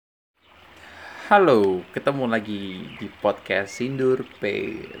Halo, ketemu lagi di podcast Sindur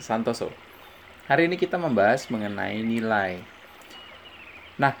P. Santoso. Hari ini kita membahas mengenai nilai.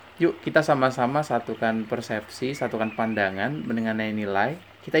 Nah, yuk kita sama-sama satukan persepsi, satukan pandangan mengenai nilai.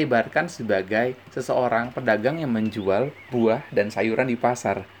 Kita ibaratkan sebagai seseorang pedagang yang menjual buah dan sayuran di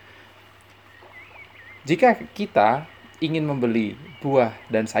pasar. Jika kita ingin membeli buah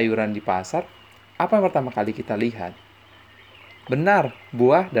dan sayuran di pasar, apa yang pertama kali kita lihat? Benar,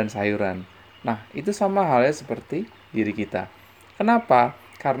 buah dan sayuran. Nah, itu sama halnya seperti diri kita. Kenapa?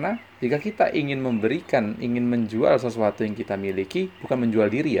 Karena jika kita ingin ingin menjual sesuatu yang kita miliki, bukan menjual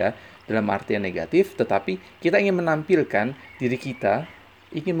diri ya, dalam artian negatif, tetapi kita ingin menampilkan diri kita,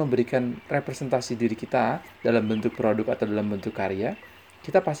 ingin memberikan representasi diri kita dalam bentuk produk atau dalam bentuk karya,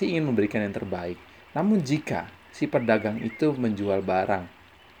 kita pasti ingin memberikan yang terbaik. Namun jika si pedagang itu menjual barang,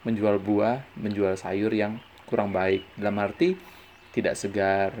 menjual buah, menjual sayur yang kurang baik, dalam arti tidak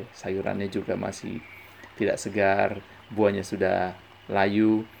segar, sayurannya juga masih tidak segar, buahnya sudah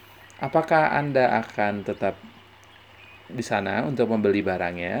layu. Apakah Anda akan tetap di sana untuk membeli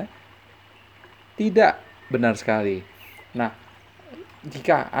barangnya? Tidak, benar sekali. Nah,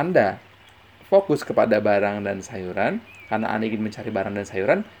 jika Anda fokus kepada barang dan sayuran, karena Anda ingin mencari barang dan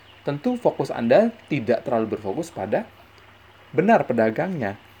sayuran, tentu fokus Anda tidak terlalu berfokus pada benar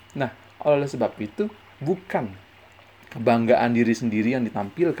pedagangnya. Nah, oleh sebab itu, bukan kebanggaan diri sendiri yang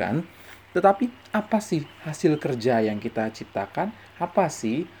ditampilkan, tetapi apa sih hasil kerja yang kita ciptakan, apa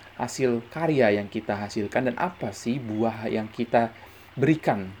sih hasil karya yang kita hasilkan, dan apa sih buah yang kita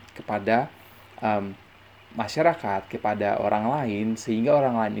berikan kepada um, masyarakat, kepada orang lain, sehingga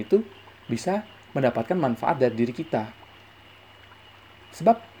orang lain itu bisa mendapatkan manfaat dari diri kita.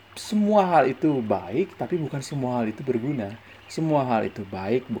 Sebab semua hal itu baik, tapi bukan semua hal itu berguna. Semua hal itu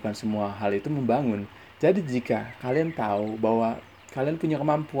baik, bukan semua hal itu membangun. Jadi jika kalian tahu bahwa kalian punya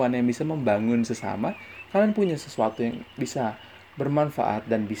kemampuan yang bisa membangun sesama, kalian punya sesuatu yang bisa bermanfaat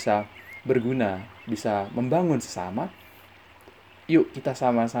dan bisa berguna, bisa membangun sesama, yuk kita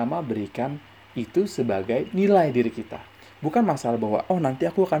sama-sama berikan itu sebagai nilai diri kita. Bukan masalah bahwa, oh nanti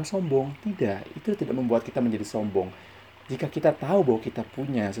aku akan sombong. Tidak, itu tidak membuat kita menjadi sombong. Jika kita tahu bahwa kita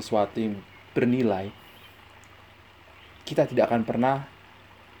punya sesuatu yang bernilai, kita tidak akan pernah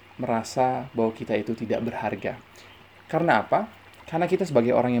merasa bahwa kita itu tidak berharga. Karena apa? Karena kita sebagai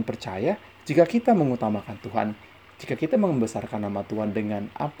orang yang percaya, jika kita mengutamakan Tuhan, jika kita membesarkan nama Tuhan dengan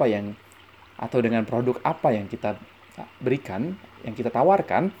apa yang, atau dengan produk apa yang kita berikan, yang kita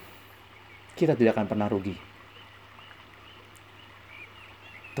tawarkan, kita tidak akan pernah rugi.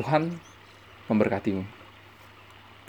 Tuhan memberkatimu.